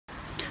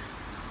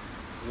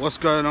What's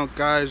going on,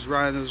 guys?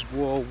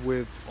 Ryaniswar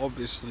with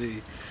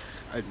obviously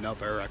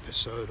another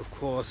episode, of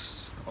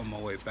course, on my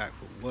way back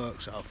from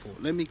work. So I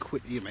thought, let me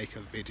quickly make a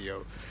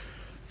video.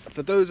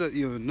 For those that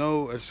you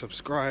know and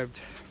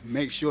subscribed,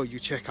 make sure you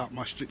check out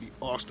my Strictly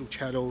Arsenal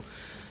channel.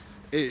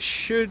 It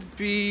should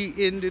be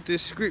in the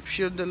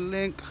description, the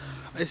link.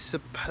 I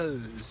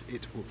suppose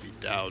it will be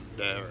down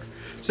there.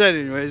 So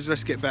anyways,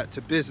 let's get back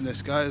to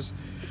business, guys.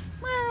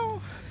 Meow.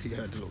 You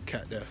heard the little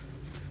cat there.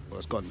 Well,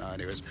 it's gone now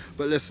anyways.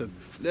 But listen,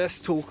 let's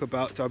talk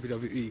about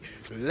WWE.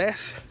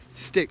 Let's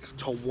stick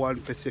to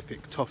one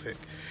specific topic.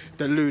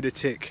 The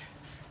lunatic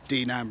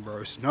Dean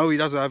Ambrose. No, he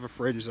doesn't have a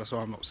fringe, that's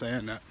why I'm not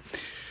saying that.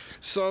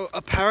 So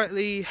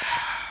apparently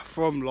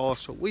from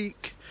last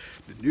week,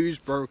 the news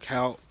broke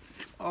out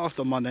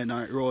after Monday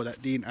Night Raw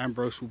that Dean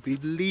Ambrose will be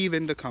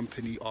leaving the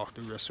company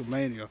after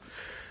WrestleMania.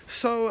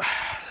 So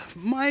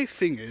my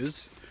thing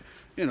is,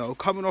 you know,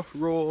 coming off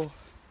Raw,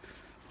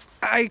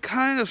 I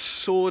kind of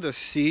saw the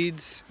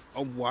seeds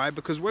of why,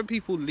 because when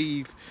people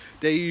leave,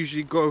 they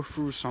usually go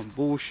through some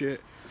bullshit.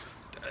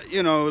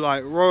 You know,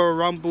 like Royal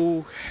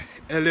Rumble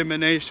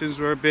eliminations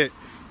were a bit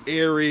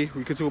eerie.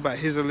 We could talk about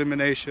his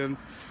elimination.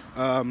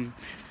 The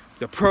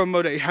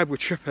promo that he had with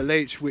Triple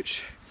H,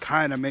 which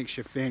kind of makes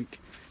you think,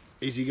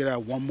 is he gonna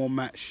have one more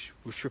match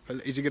with Triple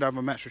H? Is he gonna have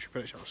a match with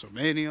Triple H at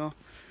WrestleMania?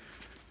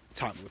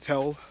 Time will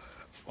tell.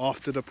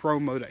 After the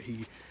promo that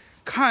he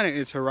kind of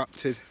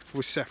interrupted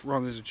with Seth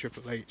Rollins and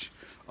Triple H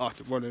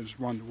after Rollins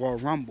won the Royal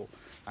Rumble,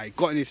 I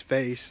got in his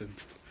face and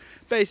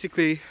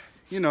basically,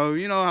 you know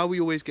how we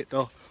always get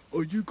the,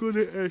 are you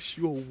gonna ask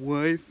your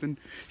wife and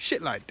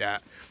shit like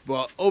that.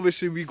 But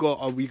obviously we got,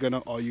 are you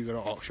gonna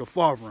ask your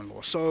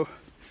father-in-law? So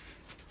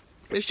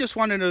it's just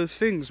one of those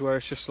things where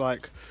it's just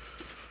like,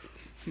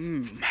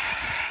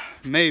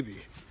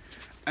 maybe.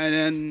 And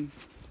then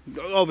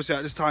obviously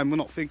at this time we're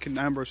not thinking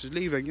Ambrose is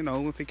leaving, you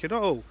know, we're thinking,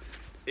 oh,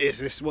 is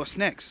this what's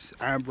next?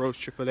 Ambrose,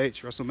 Triple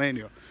H,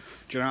 WrestleMania.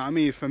 Do you know what I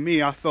mean? For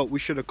me, I felt we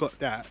should have got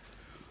that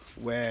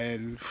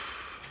when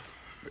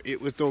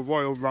it was the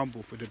Royal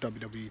Rumble for the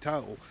WWE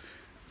title.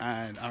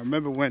 And I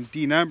remember when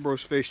Dean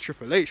Ambrose faced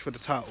Triple H for the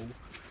title.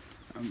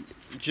 Do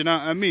you know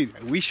what I mean?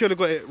 We should have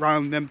got it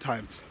around them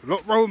times.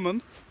 Not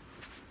Roman.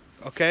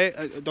 Okay,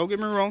 don't get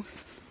me wrong.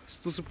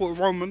 Still support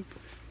Roman.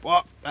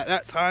 But at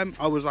that time,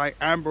 I was like,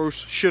 Ambrose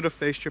should have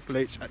faced Triple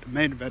H at the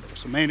main event of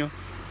WrestleMania.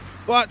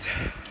 But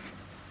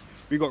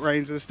we got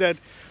Reigns instead.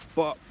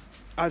 But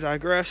I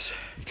digress.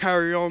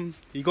 Carry on.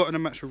 He got in a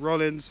match with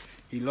Rollins.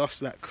 He lost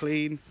that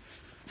clean.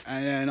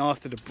 And then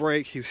after the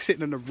break, he was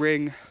sitting in the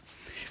ring.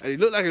 And he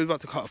looked like he was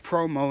about to cut a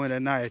promo. And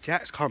then Nia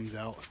Jax comes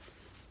out.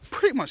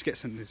 Pretty much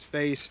gets in his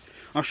face.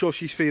 I'm sure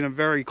she's feeling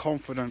very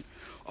confident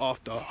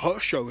after her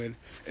showing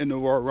in the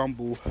Royal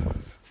Rumble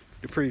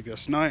the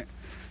previous night.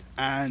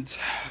 And,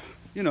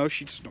 you know,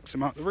 she just knocks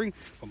him out the ring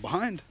from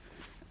behind.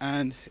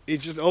 And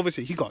it's just,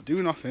 obviously, he can't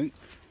do nothing.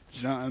 Do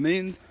you know what I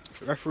mean?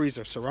 The referees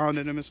are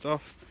surrounding him and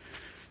stuff.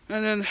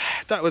 And then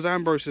that was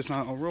Ambrose's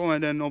night on Raw.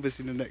 And then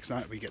obviously the next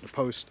night we get the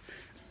post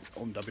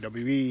on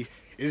WWE,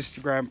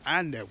 Instagram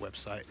and their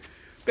website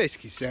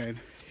basically saying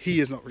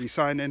he is not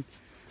re-signing.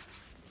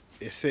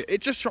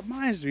 It just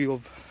reminds me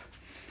of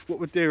what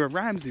we're doing with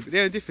Ramsey. But the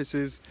only difference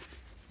is,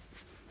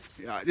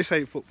 yeah, this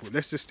ain't football.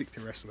 Let's just stick to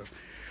wrestling.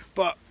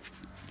 But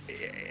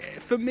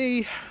for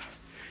me,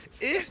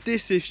 if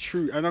this is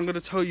true, and I'm going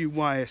to tell you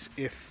why it's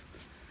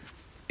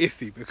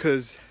iffy,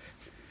 because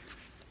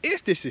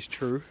if this is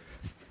true,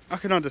 I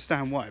can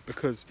understand why.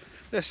 Because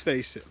let's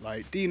face it,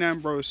 like, Dean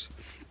Ambrose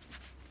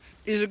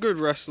is a good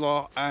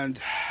wrestler, and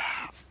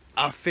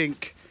I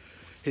think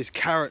his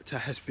character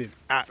has been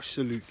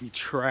absolutely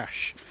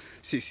trash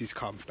since he's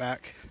come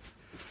back.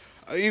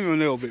 Even a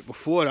little bit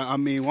before that. I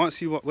mean, when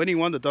he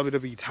won the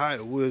WWE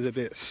title, it was a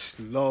bit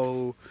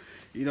slow.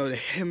 You know,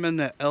 him and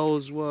the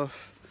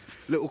Ellsworth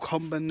little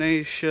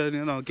combination,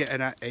 you know,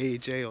 getting at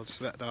AJ on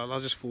SmackDown, I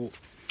just thought,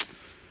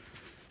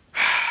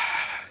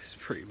 it's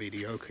pretty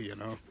mediocre, you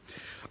know.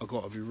 I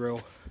gotta be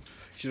real.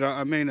 You know what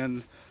I mean?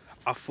 And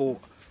I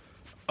thought,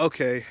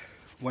 okay,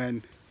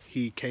 when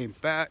he came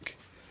back,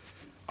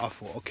 I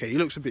thought, okay, he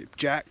looks a bit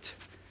jacked.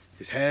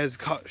 His hair's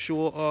cut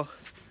shorter.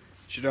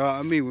 You know what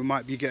I mean? We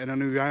might be getting a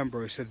new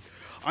Ambrose. And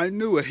I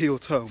knew a heel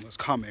turn was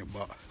coming,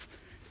 but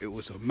it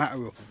was a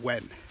matter of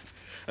when.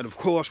 And of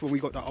course, when we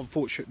got that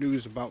unfortunate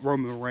news about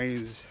Roman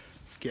Reigns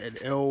getting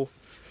ill,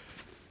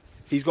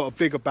 he's got a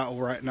bigger battle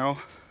right now.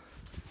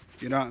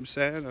 You know what I'm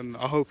saying? And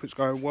I hope it's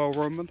going well,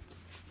 Roman.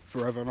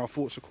 Forever in our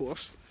thoughts, of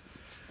course.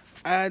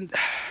 And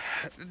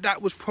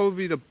that was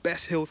probably the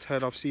best heel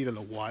turn I've seen in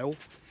a while.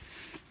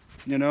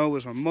 You know, it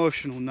was an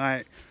emotional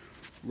night.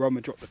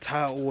 Roman dropped the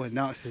title, and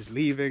now it's his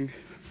leaving.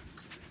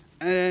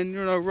 And then,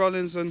 you know,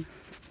 Rollins and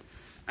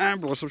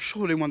Ambrose, I'm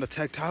sure they won the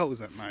tag titles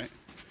that night.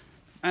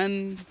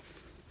 And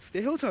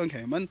the heel turn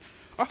came, and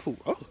I thought,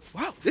 oh,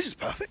 wow, this is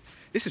perfect.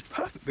 This is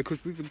perfect,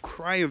 because we've been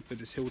crying for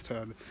this heel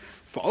turn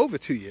for over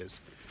 2 years.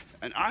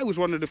 And I was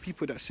one of the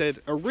people that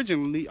said,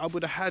 originally, I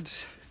would have had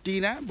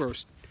Dean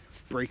Ambrose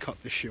break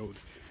up the Shield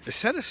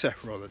instead of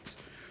Seth Rollins.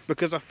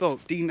 because I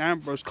felt Dean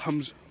Ambrose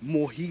comes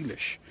more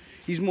heelish.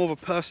 He's more of a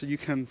person you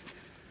can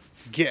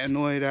get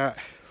annoyed at,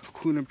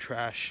 call him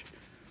trash,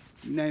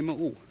 name it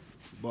all.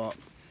 But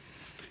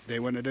they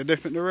went in a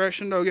different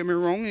direction, don't get me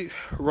wrong.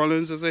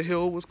 Rollins as a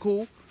heel was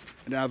cool.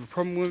 I didn't have a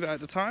problem with it at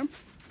the time.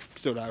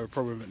 Still don't have a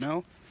problem with it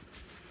now.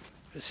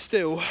 But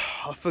still,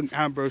 I think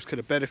Ambrose could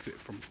have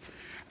benefited from.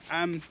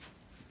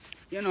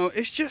 You know,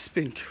 it's just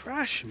been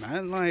trash,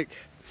 man. Like,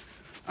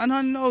 and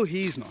I know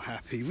he's not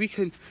happy. We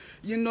can,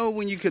 you know,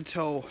 when you could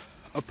tell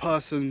a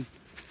person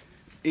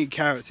in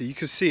character, you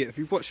can see it. If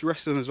you've watched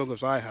wrestling as long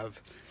as I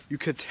have, you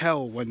could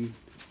tell when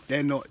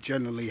they're not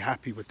generally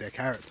happy with their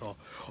character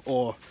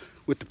or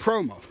with the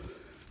promo.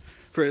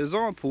 For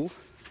example,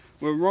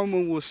 when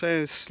Roman was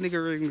saying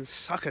sniggering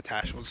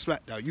succotash on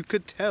SmackDown, you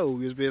could tell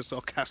he was being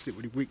sarcastic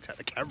when he winked at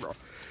the camera.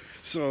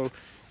 So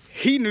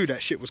he knew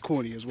that shit was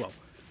corny as well.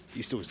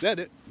 He still said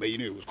it, but he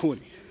knew it was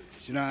corny.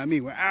 Do you know what I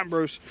mean? With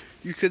Ambrose,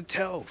 you could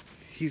tell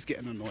he's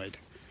getting annoyed.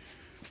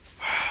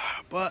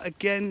 But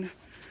again,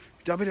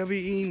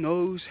 WWE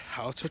knows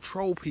how to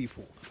troll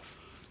people.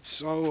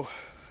 So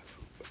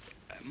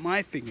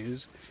my thing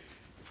is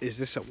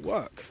this at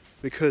work?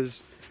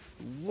 Because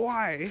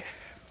why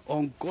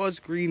on God's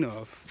green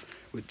earth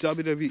would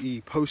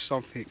WWE post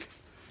something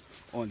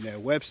on their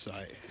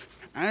website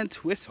and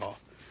Twitter,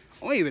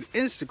 or even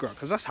Instagram,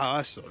 because that's how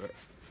I saw it,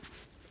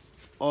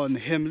 on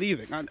him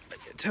leaving? And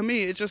to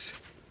me, it just,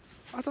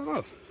 I don't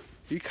know.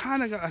 You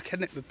kind of got to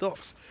connect the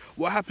dots.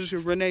 What happens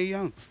with Renee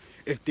Young?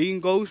 If Dean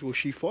goes, will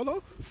she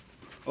follow?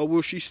 Or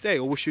will she stay?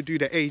 Or will she do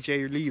the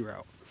AJ Lee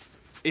route?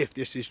 If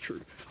this is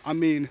true. I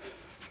mean,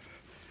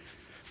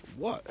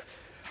 what?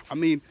 I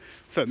mean,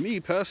 for me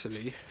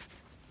personally,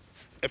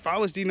 if I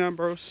was Dean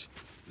Ambrose,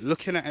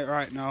 looking at it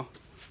right now,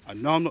 I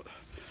know I'm not,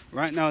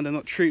 right now they're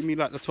not treating me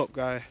like the top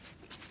guy.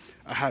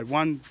 I had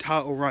one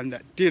title run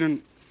that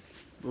didn't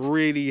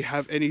really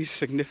have any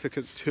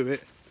significance to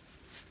it,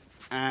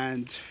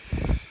 and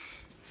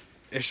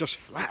it's just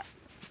flat.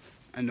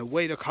 And the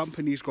way the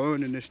company's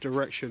going in this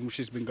direction, which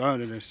has been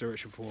going in this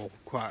direction for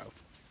quite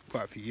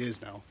a few years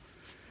now,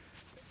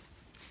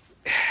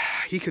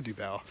 he could do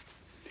better.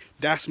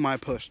 That's my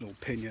personal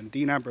opinion.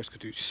 Dean Ambrose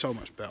could do so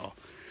much better.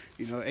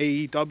 You know,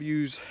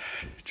 AEW's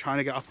trying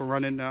to get up and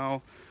running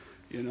now.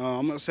 You know,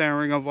 I'm not saying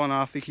Ring of Honor.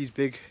 I think he's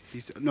big.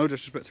 He's no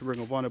disrespect to Ring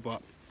of Honor,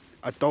 but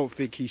I don't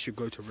think he should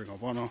go to Ring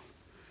of Honor.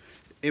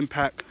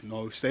 Impact,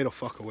 no, stay the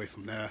fuck away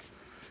from there.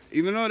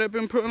 Even though they've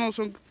been putting on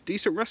some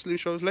decent wrestling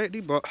shows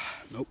lately, but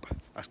nope,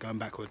 that's going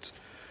backwards.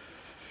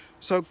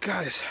 So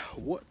guys,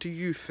 what do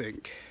you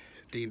think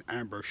Dean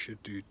Ambrose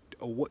should do?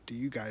 Or what do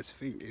you guys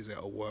think? Is it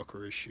a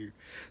worker issue?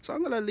 So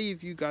I'm going to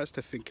leave you guys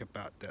to think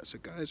about that. So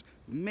guys,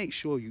 make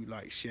sure you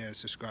like, share, and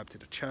subscribe to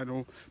the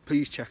channel.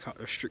 Please check out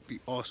the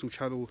Strictly Arsenal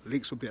channel.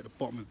 Links will be at the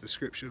bottom of the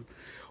description.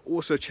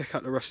 Also check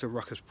out the Rest of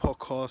Ruckus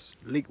podcast.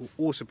 Link will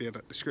also be in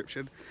the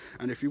description.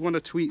 And if you want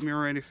to tweet me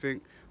or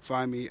anything,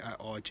 find me at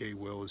RJ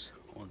Wills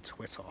on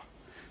Twitter.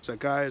 So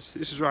guys,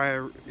 this is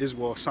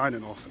Ryaniswar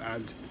signing off.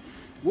 And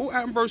will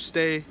Ambrose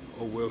stay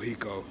or will he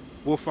go?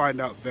 We'll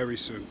find out very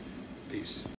soon. Peace.